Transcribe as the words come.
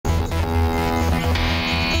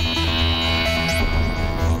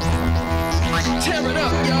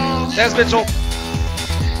There's Mitchell.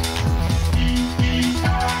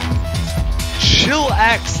 Chill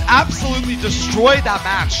X absolutely destroyed that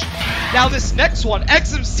match. Now this next one,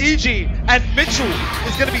 XMCG and Mitchell,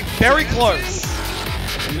 is going to be very close.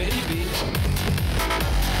 Maybe.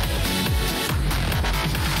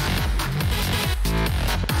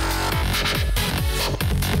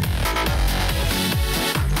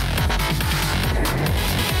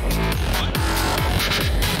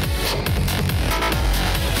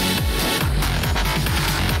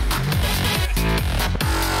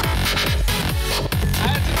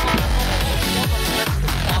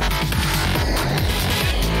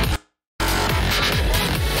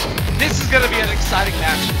 This is going to be an exciting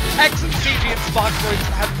match. XMCG and SPKZIODX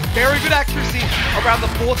have very good accuracy around the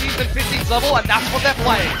 14th and 15th level, and that's what they're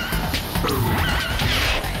playing.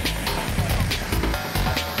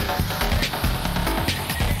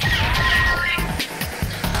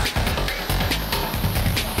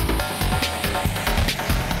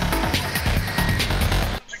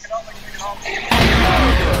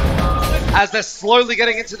 As they're slowly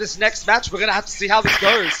getting into this next match, we're going to have to see how this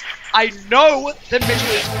goes. I know that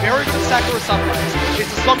Mitchell is very good at Sakura Sunrise. It's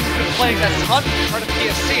a song he's been playing that ton, trying to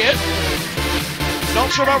PSC it. Not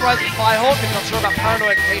sure about Rising Firehawk, and not sure about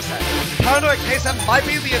Paranoid K-Set. Paranoid K-Set might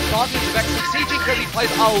be the advantage of XMCG because he plays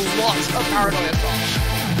a lot of Paranoia songs.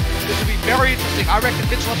 This will be very interesting. I reckon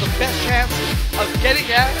Mitchell has the best chance of getting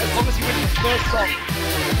there as long as he wins the first song.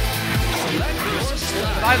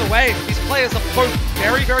 But either way, these players are both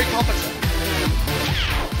very, very competent.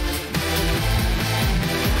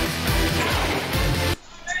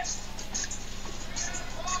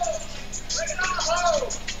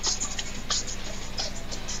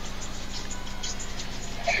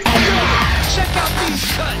 Check out these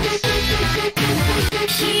cuts.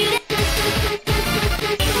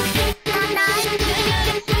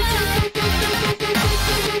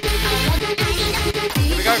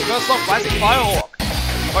 Here we go, first off, Rising Firehawk.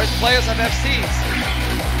 Both players have FCs.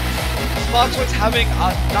 SPKZIODX having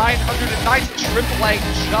a 990 AAA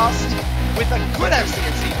just with a good FC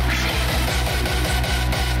it seems.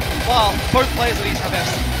 While both players at least have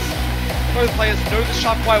FCs. Both players know the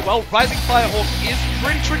shop quite well. Rising Firehawk is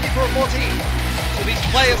pretty tricky for a 14. So these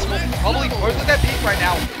players will probably both at their peak right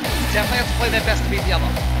now. Definitely have to play their best to beat the other.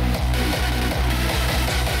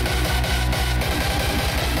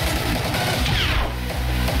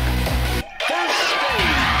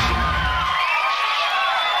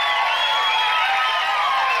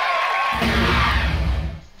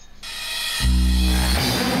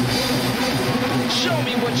 Show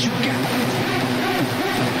me what you got.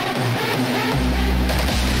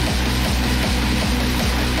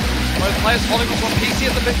 Both players holding onto a PC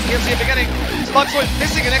at the beginning. SPKZIODX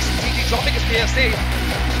missing an XMCG, dropping his PSC.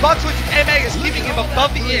 SPKZIODX's MA is keeping him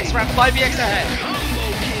above the EX, around 5 EX ahead.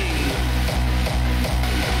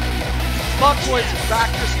 SPKZIODX's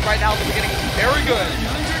accuracy right now at the beginning is very good.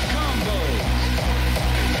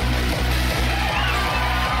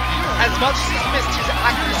 As much as he's missed, his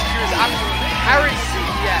accuracy here is absolutely carrying the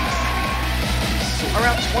EX.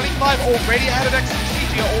 Around 25 already ahead of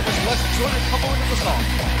XMCG, almost less than 200 combo into the song.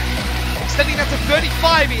 Extending that to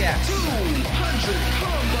 35 EX. 200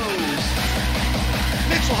 combos.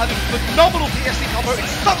 Mitchell having a phenomenal PSC combo.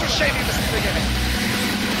 It's such a shame he missed the beginning.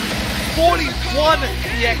 41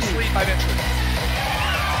 EX lead by Mitchell.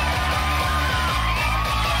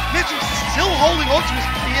 Mitchell's still holding on to his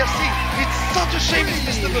PSC. It's such a shame he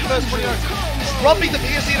missed in the first 20 minutes. Dropping the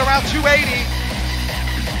PSC at around 280.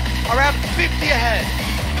 Around 50 ahead.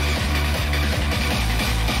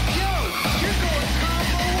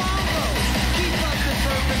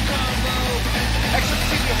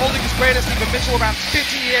 XMCG holding his greatest, but Mitchell around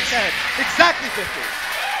 50 EX ahead. Exactly 50.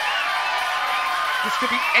 This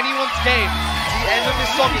could be anyone's game. The end of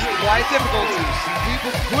this song is quite difficult.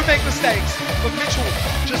 People could make mistakes, but Mitchell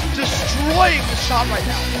just destroying the shot right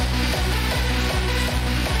now.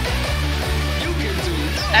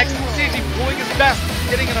 XMCG doing his best,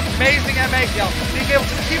 getting an amazing MA here, being able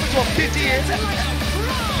to keep it to a 50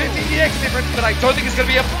 EX difference, but I don't think he's going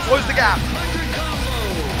to be able to close the gap.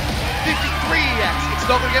 53 EX, it's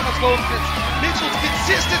not going to get much lower than this. Mitchell's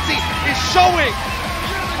consistency is showing.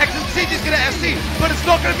 XMCG is going to FC, but it's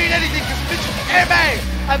not going to mean anything because Mitchell's MA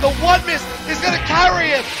and the one miss is going to carry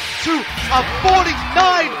him to a 49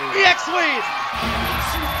 EX lead.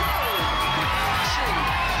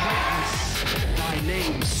 My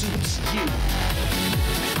name suits you.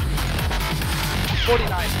 49.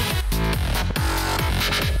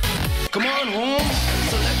 Come on, Holmes.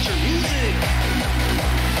 Select your music.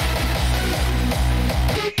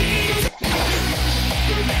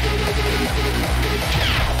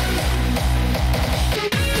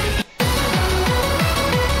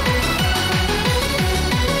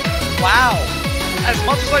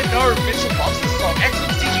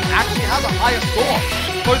 higher score.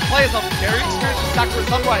 Both players are very experienced with Sakura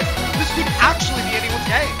Sunrise. This could actually be anyone's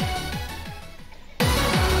game.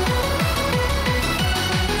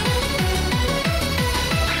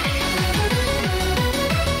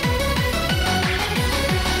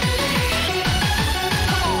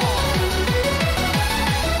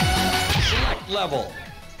 Level.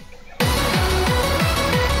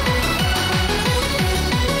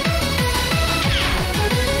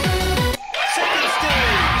 Second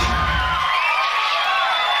stage.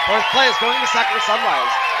 Both players going into Sakura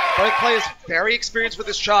Sunrise. Both players very experienced with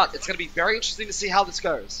this chart. It's going to be very interesting to see how this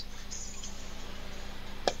goes.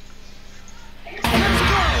 Let's go.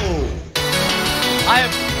 I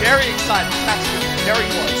am very excited. This match is very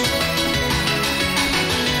close.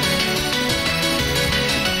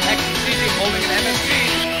 XMCG holding an MSG,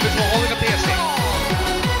 Mitchell holding a PFC.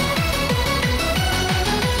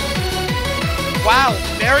 Wow,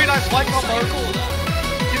 very nice white combo.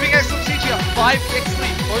 Giving XMCG a 5x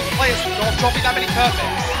lead. Both players not dropping that many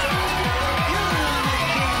perfects.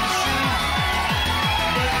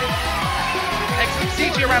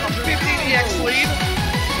 XMCG around a 15 EX lead.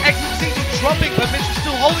 XMCG dropping, but Mitchell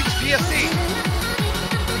still holding his PFC.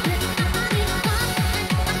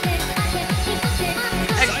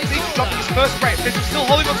 XMCG dropping his first break. Mitchell still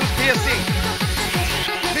holding onto his PSC.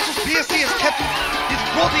 Mitchell's PSC has kept him, he's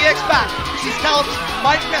brought the X back. His talent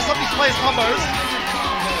might mess up these players' combos.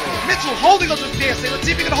 Mitchell holding onto his PSC. Let's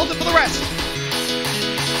see if he can hold it for the rest.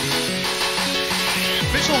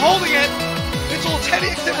 Mitchell holding it. Mitchell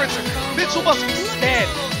 10x difference. Mitchell must be scared.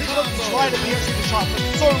 Mitchell doesn't try to PSC the shot for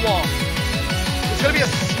so long. There's going to be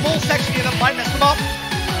a small section here that might mess him up.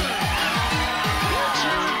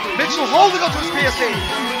 Mitchell holding onto his PSC.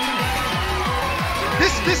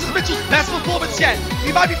 This is Mitchell's best performance yet. He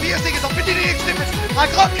might be PSing as a 50x difference. I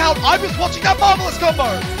can't count. I'm just watching that marvelous combo.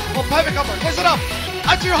 Or perfect combo. Close it up.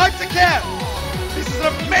 I'm too hyped to care. This is an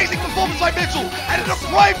amazing performance by Mitchell. And at a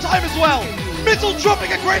prime time as well. Mitchell dropping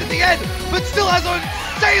a great at the end, but still has an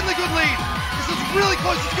insanely good lead. This is really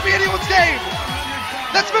close. This could be anyone's game.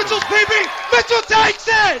 That's Mitchell's PB. Mitchell takes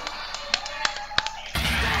it.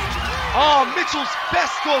 Oh, Mitchell's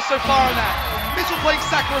best score so far on that. Mitchell playing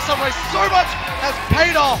Sakura Sunrise so much has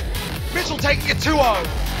paid off. Mitchell taking it 2-0.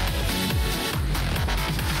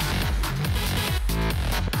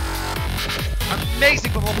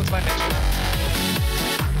 Amazing performance by Mitchell.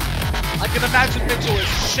 I can imagine Mitchell is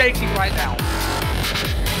shaking right now.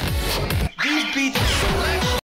 These beats are selection.